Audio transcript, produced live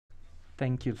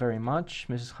Thank you very much.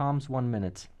 Mrs. Harms, 1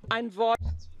 minute.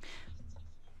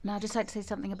 Now, I'd just like to say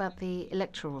something about the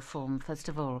electoral reform, first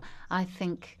of all. I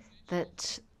think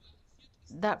that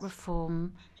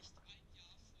reform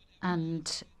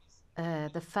and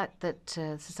the fact that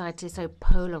society is so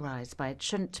polarized by it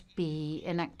shouldn't be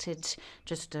enacted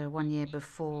just 1 year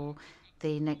before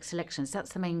the next elections.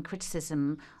 That's the main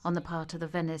criticism on the part of the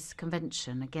Venice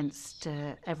Convention against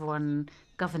everyone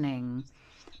governing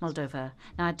Moldova.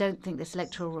 Now, I don't think this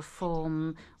electoral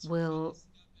reform will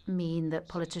mean that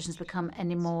politicians become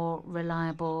any more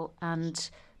reliable and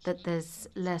that there's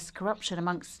less corruption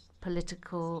amongst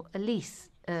political elites.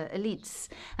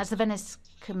 As the Venice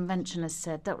Convention has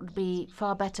said, that would be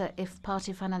far better if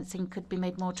party financing could be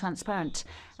made more transparent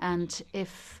and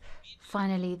if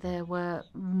finally there were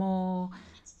more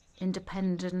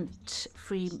independent,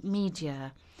 free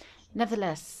media.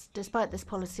 Nevertheless, despite this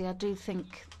policy, I do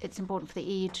think it's important for the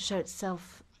EU to show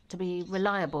itself to be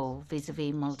reliable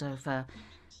vis-à-vis Moldova.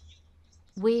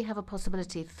 We have a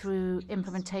possibility through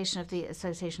implementation of the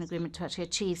association agreement to actually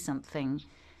achieve something.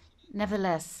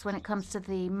 Nevertheless, when it comes to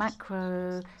the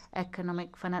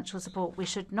macroeconomic financial support, we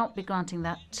should not be granting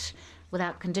that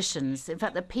without conditions. In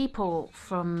fact, the people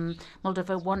from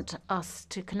Moldova want us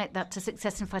to connect that to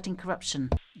success in fighting corruption.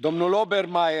 Domnul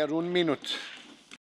Obermayr, 1 minut.